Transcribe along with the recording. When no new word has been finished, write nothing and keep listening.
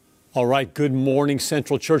All right, good morning,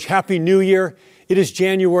 Central Church. Happy New Year. It is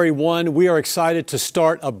January 1. We are excited to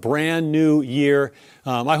start a brand new year.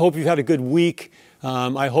 I hope you've had a good week.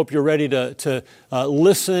 I hope you're ready to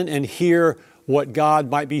listen and hear what God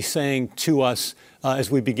might be saying to us as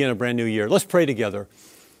we begin a brand new year. Let's pray together.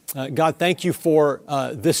 God, thank you for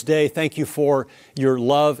this day. Thank you for your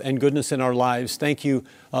love and goodness in our lives. Thank you,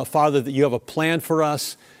 Father, that you have a plan for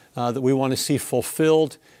us that we want to see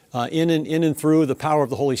fulfilled. In and through the power of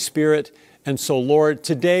the Holy Spirit. And so, Lord,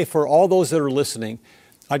 today, for all those that are listening,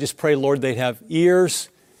 I just pray, Lord, they'd have ears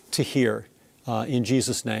to hear. In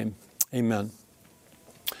Jesus' name, amen.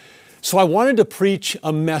 So I wanted to preach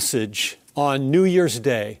a message on New Year's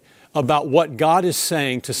Day about what God is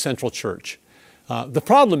saying to Central Church. The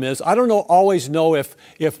problem is, I don't always know if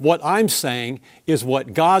what I'm saying is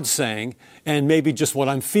what God's saying and maybe just what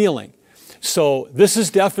I'm feeling. So this is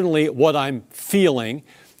definitely what I'm feeling.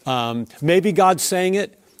 Maybe God's saying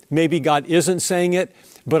it, maybe God isn't saying it,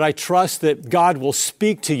 but I trust that God will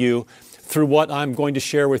speak to you through what I'm going to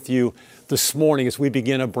share with you this morning as we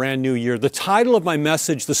begin a brand new year. The title of my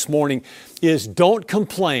message this morning is Don't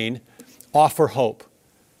Complain, Offer Hope.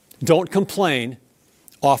 Don't complain,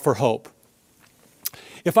 offer hope.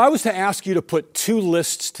 If I was to ask you to put two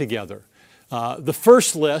lists together, the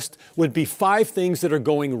first list would be 5 things that are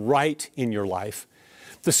going right in your life.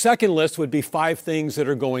 The second list would be 5 things that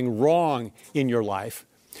are going wrong in your life.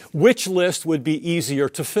 Which list would be easier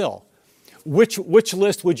to fill? Which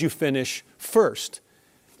list would you finish first?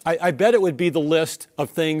 I bet it would be the list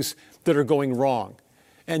of things that are going wrong.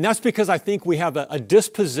 And that's because I think we have a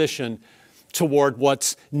disposition toward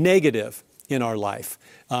what's negative in our life.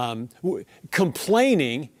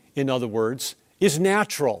 Complaining, in other words, is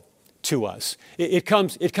natural to us. It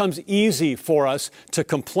comes easy for us to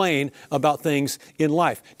complain about things in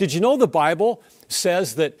life. Did you know the Bible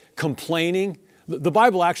says that complaining, the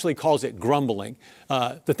Bible actually calls it grumbling,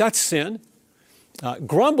 that's sin?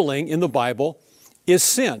 Grumbling in the Bible is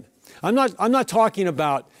sin. I'm not talking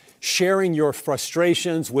about sharing your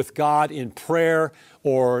frustrations with God in prayer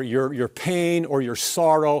or your pain or your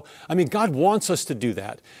sorrow. I mean, God wants us to do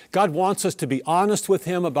that. God wants us to be honest with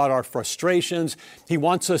Him about our frustrations. He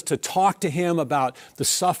wants us to talk to Him about the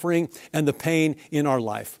suffering and the pain in our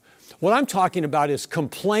life. What I'm talking about is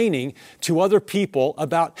complaining to other people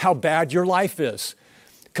about how bad your life is,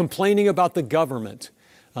 complaining about the government,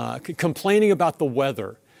 complaining about the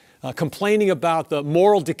weather, complaining about the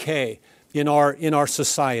moral decay in our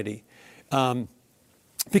society.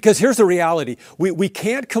 Because here's the reality. We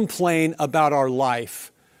can't complain about our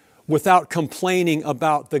life without complaining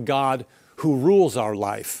about the God who rules our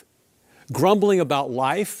life. Grumbling about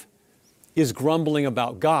life is grumbling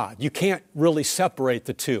about God. You can't really separate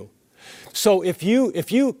the two. So if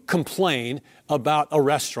you complain about a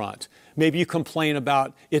restaurant, maybe you complain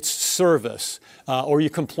about its service, or you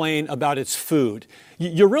complain about its food,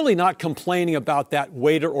 you're really not complaining about that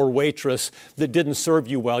waiter or waitress that didn't serve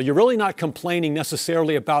you well. You're really not complaining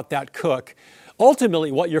necessarily about that cook.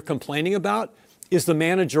 Ultimately, what you're complaining about is the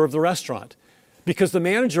manager of the restaurant, because the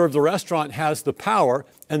manager of the restaurant has the power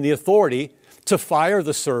and the authority to fire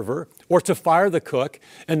the server or to fire the cook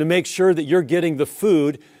and to make sure that you're getting the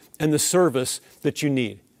food and the service that you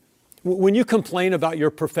need. When you complain about your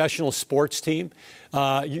professional sports team,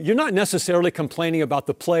 you're not necessarily complaining about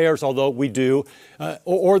the players, although we do,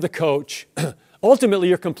 or the coach. Ultimately,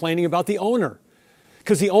 you're complaining about the owner,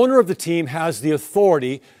 because the owner of the team has the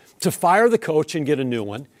authority to fire the coach and get a new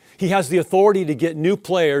one. He has the authority to get new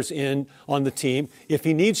players in on the team if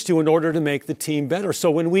he needs to in order to make the team better. So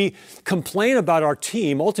when we complain about our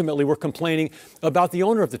team, ultimately we're complaining about the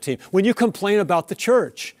owner of the team. When you complain about the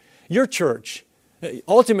church, your church,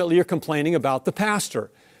 ultimately, you're complaining about the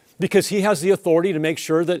pastor, because he has the authority to make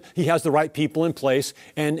sure that he has the right people in place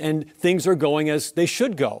and things are going as they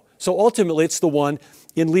should go. So ultimately, it's the one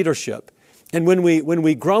in leadership. And when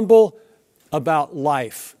we grumble about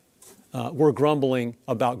life, we're grumbling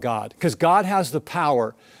about God, because God has the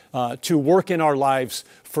power to work in our lives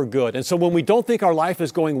for good. And so when we don't think our life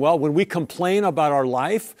is going well, when we complain about our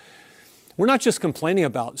life, we're not just complaining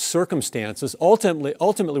about circumstances.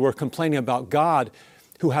 Ultimately, we're complaining about God,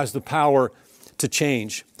 who has the power to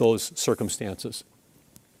change those circumstances.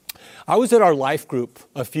 I was at our life group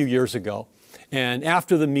a few years ago, and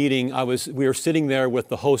after the meeting, we were sitting there with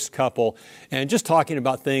the host couple and just talking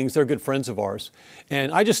about things. They're good friends of ours.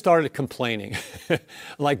 And I just started complaining,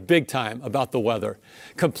 like big time, about the weather.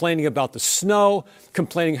 Complaining about the snow,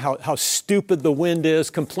 complaining how stupid the wind is,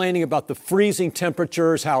 complaining about the freezing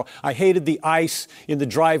temperatures, how I hated the ice in the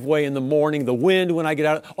driveway in the morning, the wind when I get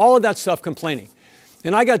out, all of that stuff complaining.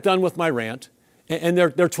 And I got done with my rant, And their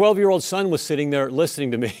 12-year-old son was sitting there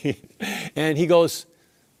listening to me. And he goes,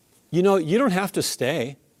 you don't have to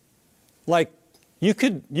stay. Like, you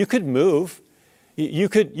could move. You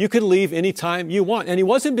could leave anytime you want. And he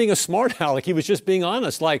wasn't being a smart aleck. He was just being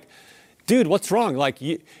honest. Like, dude, what's wrong? Like,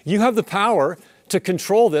 you have the power to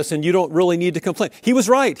control this, and you don't really need to complain. He was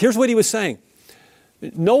right. Here's what he was saying.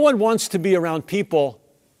 No one wants to be around people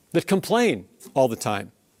that complain all the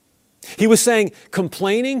time. He was saying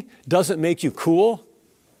complaining doesn't make you cool.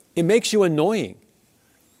 It makes you annoying.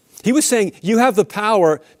 He was saying you have the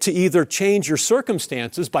power to either change your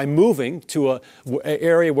circumstances by moving to an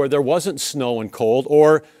area where there wasn't snow and cold,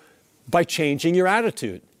 or by changing your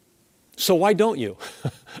attitude. So why don't you?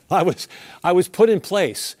 I was put in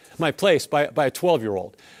my place by a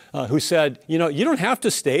 12-year-old who said, you don't have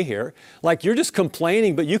to stay here. Like, you're just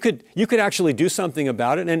complaining, but you could actually do something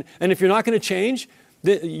about it. And if you're not going to change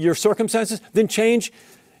your circumstances, then change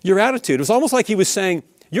your attitude. It was almost like he was saying,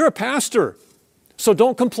 you're a pastor, so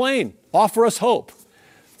don't complain. Offer us hope.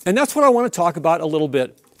 And that's what I want to talk about a little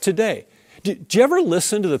bit today. Do you ever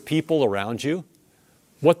listen to the people around you,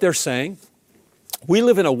 what they're saying? We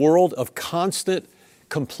live in a world of constant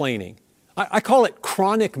complaining. I call it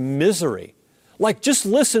chronic misery. Like, just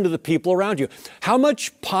listen to the people around you. How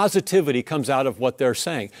much positivity comes out of what they're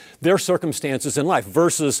saying, their circumstances in life,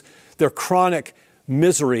 versus their chronic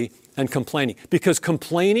misery and complaining? Because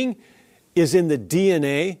complaining is in the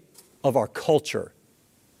DNA of our culture.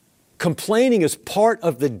 Complaining is part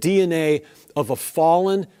of the DNA of a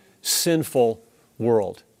fallen, sinful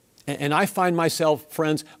world. And I find myself,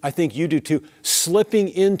 friends, I think you do too, slipping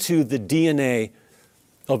into the DNA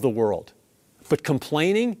of the world. But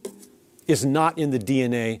complaining is not in the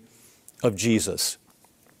DNA of Jesus.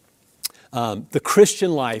 The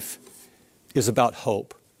Christian life is about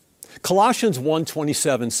hope. Colossians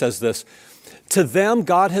 1:27 says this, "To them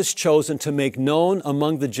God has chosen to make known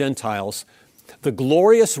among the Gentiles the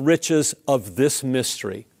glorious riches of this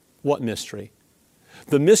mystery." What mystery?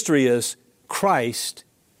 The mystery is Christ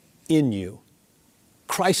in you.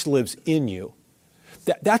 Christ lives in you.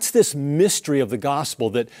 That's this mystery of the gospel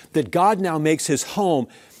that God now makes his home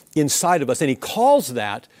inside of us. And he calls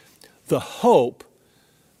that the hope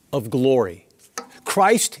of glory.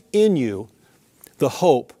 Christ in you, the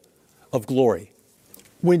hope of glory.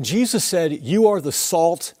 When Jesus said, "You are the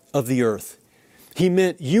salt of the earth," he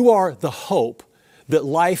meant you are the hope that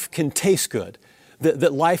life can taste good,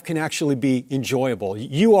 that life can actually be enjoyable.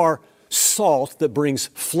 You are salt that brings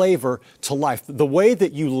flavor to life. The way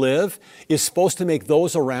that you live is supposed to make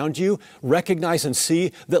those around you recognize and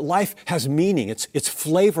see that life has meaning. It's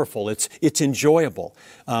flavorful. It's enjoyable.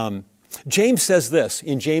 James says this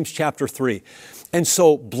in James chapter 3. "And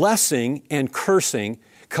so blessing and cursing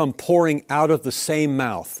come pouring out of the same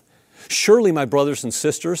mouth. Surely, my brothers and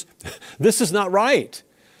sisters, this is not right."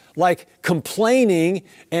 Like, complaining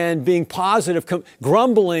and being positive,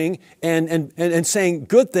 grumbling and saying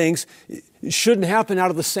good things shouldn't happen out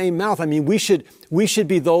of the same mouth. I mean, we should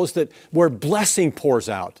be those where blessing pours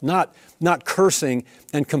out, not cursing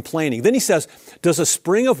and complaining. Then he says, "Does a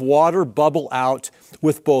spring of water bubble out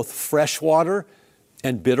with both fresh water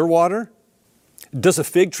and bitter water? Does a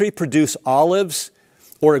fig tree produce olives,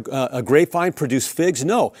 or a grapevine produce figs?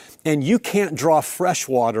 No. And you can't draw fresh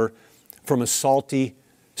water from a salty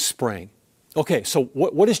spring." Okay, so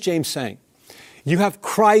what is James saying? You have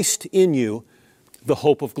Christ in you, the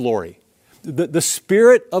hope of glory. The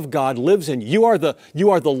Spirit of God lives in you. You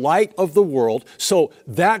are the light of the world, so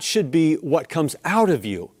that should be what comes out of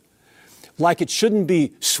you. Like, it shouldn't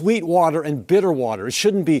be sweet water and bitter water. It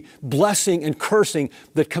shouldn't be blessing and cursing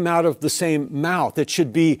that come out of the same mouth. It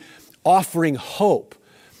should be offering hope,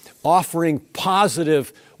 offering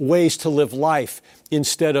positive ways to live life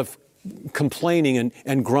instead of complaining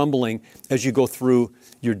and grumbling as you go through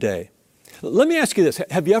your day. Let me ask you this.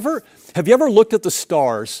 Have you ever looked at the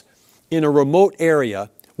stars in a remote area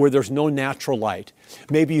where there's no natural light?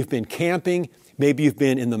 Maybe you've been camping, maybe you've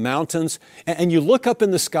been in the mountains, and you look up in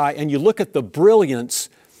the sky and you look at the brilliance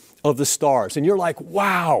of the stars, and you're like,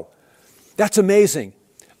 wow, that's amazing.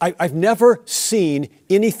 I've never seen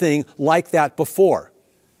anything like that before.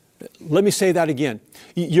 Let me say that again.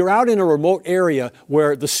 You're out in a remote area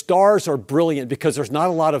where the stars are brilliant because there's not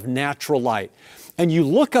a lot of natural light. And you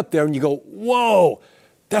look up there and you go, whoa,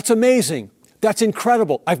 that's amazing. That's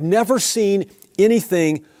incredible. I've never seen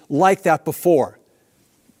anything like that before.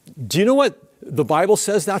 Do you know what the Bible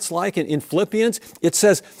says that's like in Philippians? It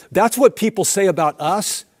says that's what people say about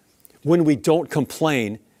us when we don't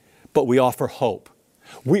complain, but we offer hope.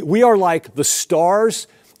 We are like the stars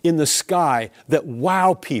in the sky that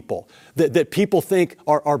wow people, that people think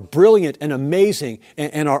are brilliant and amazing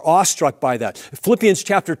and are awestruck by that. Philippians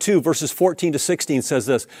chapter 2, verses 14 to 16 says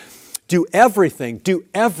this, do everything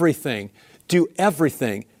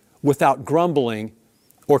without grumbling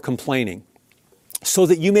or complaining, so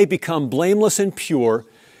that you may become blameless and pure,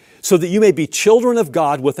 so that you may be children of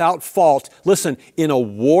God without fault, listen, in a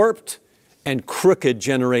warped and crooked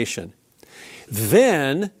generation.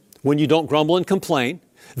 Then, when you don't grumble and complain,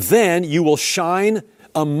 then you will shine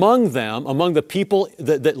among them, among the people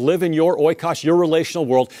that live in your oikos, your relational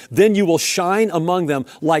world. Then you will shine among them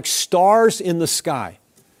like stars in the sky.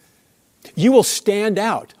 You will stand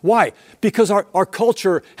out. Why? Because our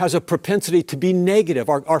culture has a propensity to be negative.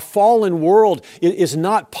 Our fallen world is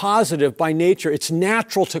not positive by nature. It's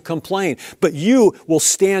natural to complain. But you will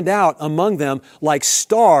stand out among them like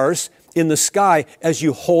stars in the sky as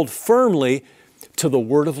you hold firmly to the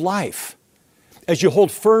word of life. As you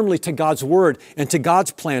hold firmly to God's word and to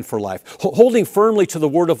God's plan for life. Holding firmly to the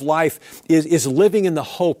word of life is living in the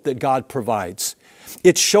hope that God provides.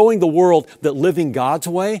 It's showing the world that living God's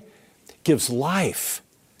way gives life.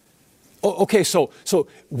 Okay, so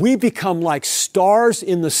we become like stars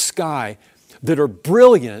in the sky that are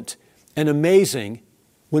brilliant and amazing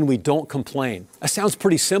when we don't complain. That sounds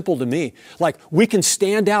pretty simple to me. Like we can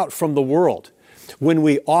stand out from the world when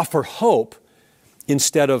we offer hope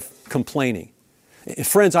instead of complaining.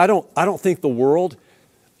 Friends, I don't think the world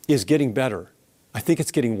is getting better. I think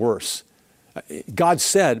it's getting worse. God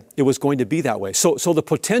said it was going to be that way. So the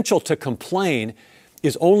potential to complain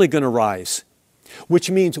is only going to rise, which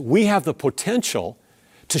means we have the potential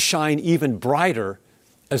to shine even brighter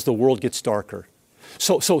as the world gets darker.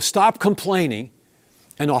 So stop complaining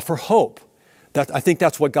and offer hope. I think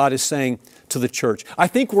that's what God is saying to the church. I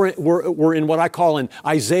think we're in what I call an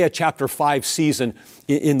Isaiah chapter 5 season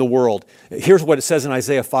in the world. Here's what it says in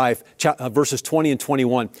Isaiah 5, verses 20 and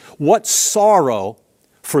 21. What sorrow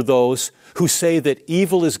for those who say that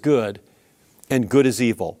evil is good and good is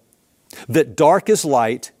evil, that dark is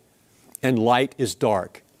light and light is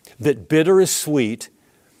dark, that bitter is sweet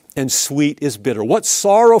and sweet is bitter. What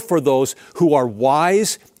sorrow for those who are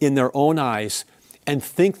wise in their own eyes and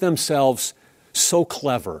think themselves so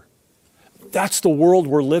clever. That's the world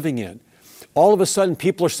we're living in. All of a sudden,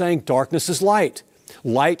 people are saying darkness is light.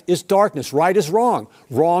 Light is darkness. Right is wrong.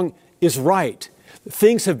 Wrong is right.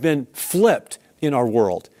 Things have been flipped in our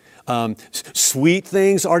world. Sweet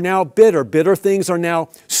things are now bitter. Bitter things are now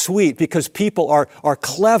sweet because people are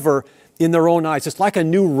clever in their own eyes. It's like a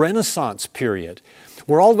new Renaissance period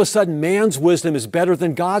where all of a sudden man's wisdom is better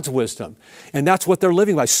than God's wisdom. And that's what they're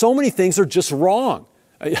living by. So many things are just wrong.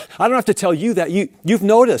 I don't have to tell you that. You've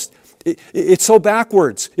noticed. It's so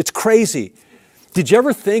backwards. It's crazy. Did you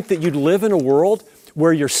ever think that you'd live in a world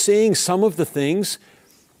where you're seeing some of the things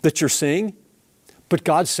that you're seeing? But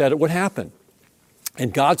God said it would happen.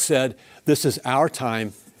 And God said, this is our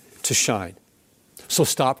time to shine. So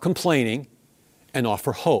stop complaining and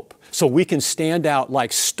offer hope. So we can stand out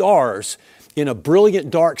like stars in a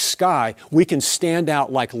brilliant dark sky. We can stand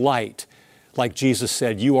out like light. Like Jesus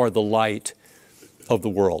said, you are the light of the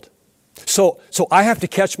world. So I have to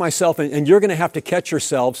catch myself, and you're going to have to catch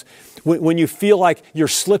yourselves when you feel like you're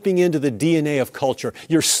slipping into the DNA of culture.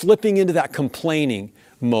 You're slipping into that complaining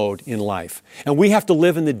mode in life. And we have to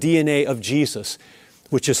live in the DNA of Jesus,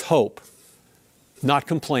 which is hope, not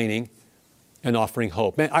complaining, and offering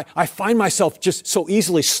hope. Man, I find myself just so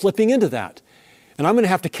easily slipping into that. And I'm going to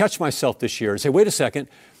have to catch myself this year and say, wait a second,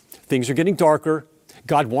 things are getting darker.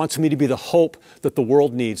 God wants me to be the hope that the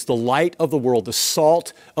world needs, the light of the world, the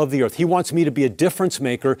salt of the earth. He wants me to be a difference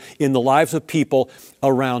maker in the lives of people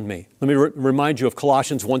around me. Let me remind you of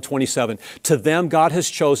Colossians 1:27. To them God has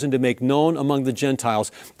chosen to make known among the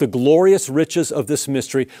Gentiles the glorious riches of this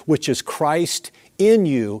mystery, which is Christ in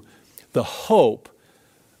you, the hope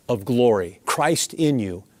of glory. Christ in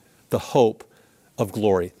you, the hope of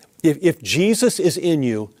glory. If Jesus is in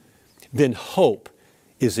you, then hope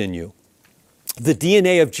is in you. The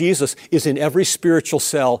DNA of Jesus is in every spiritual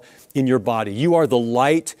cell in your body. You are the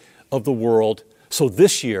light of the world. So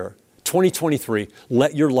this year, 2023,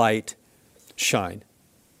 let your light shine.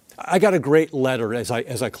 I got a great letter as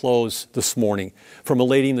I close this morning from a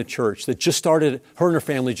lady in the church that her and her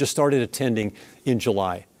family just started attending in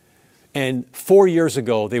July. And 4 years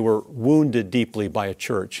ago, they were wounded deeply by a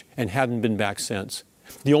church and hadn't been back since.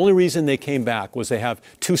 The only reason they came back was they have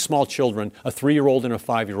 2 small children, a 3-year-old and a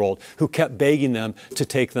 5-year-old, who kept begging them to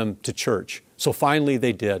take them to church. So finally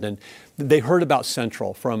they did. And they heard about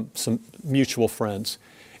Central from some mutual friends.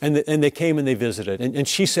 and they came and they visited. And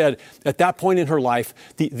she said at that point in her life,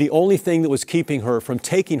 the only thing that was keeping her from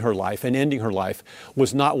taking her life and ending her life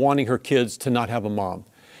was not wanting her kids to not have a mom.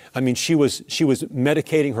 I mean, she was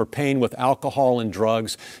medicating her pain with alcohol and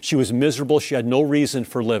drugs. She was miserable. She had no reason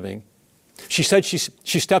for living. She said she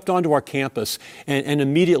stepped onto our campus, and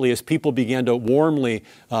immediately as people began to warmly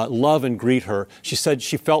love and greet her, she said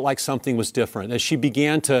she felt like something was different. As she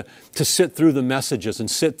began to sit through the messages and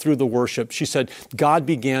sit through the worship, she said God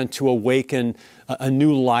began to awaken a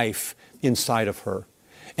new life inside of her.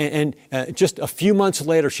 And just a few months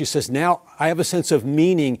later, she says, now I have a sense of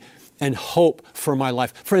meaning and hope for my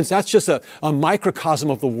life. Friends, that's just a microcosm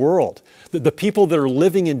of the world. The people that are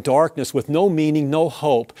living in darkness with no meaning, no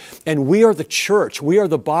hope. And we are the church. We are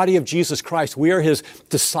the body of Jesus Christ. We are His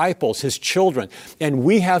disciples, His children. And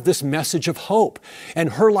we have this message of hope.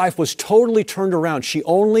 And her life was totally turned around. She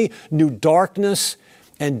only knew darkness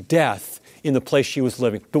and death in the place she was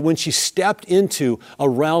living. But when she stepped into a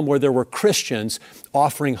realm where there were Christians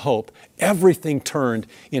offering hope, everything turned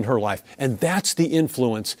in her life. And that's the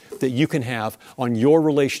influence that you can have on your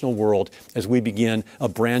relational world as we begin a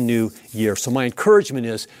brand new year. So my encouragement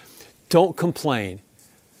is, don't complain,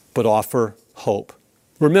 but offer hope.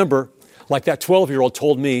 Remember, like that 12-year-old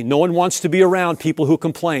told me, no one wants to be around people who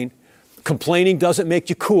complain. Complaining doesn't make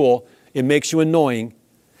you cool, it makes you annoying.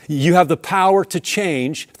 You have the power to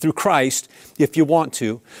change through Christ if you want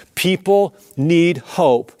to. People need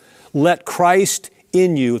hope. Let Christ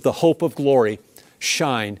in you, the hope of glory,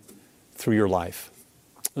 shine through your life.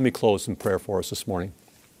 Let me close in prayer for us this morning.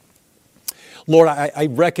 Lord, I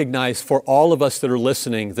recognize for all of us that are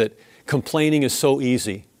listening that complaining is so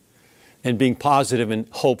easy and being positive and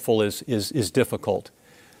hopeful is difficult.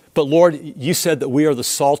 But Lord, you said that we are the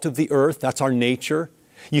salt of the earth. That's our nature.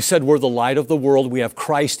 You said we're the light of the world. We have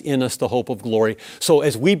Christ in us, the hope of glory. So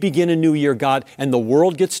as we begin a new year, God, and the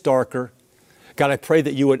world gets darker, God, I pray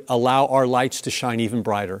that you would allow our lights to shine even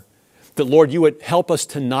brighter. That, Lord, you would help us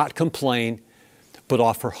to not complain, but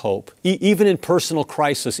offer hope. Even in personal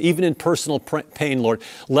crisis, even in personal pain, Lord,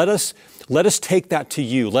 let us take that to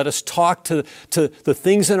you. Let us talk to the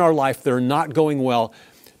things in our life that are not going well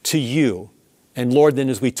to you. And Lord, then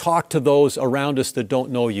as we talk to those around us that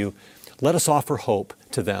don't know you, let us offer hope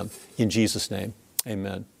to them. In Jesus' name,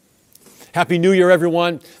 amen. Happy New Year,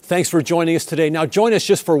 everyone. Thanks for joining us today. Now join us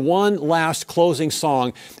just for one last closing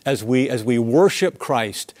song as we worship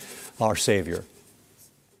Christ, our Savior.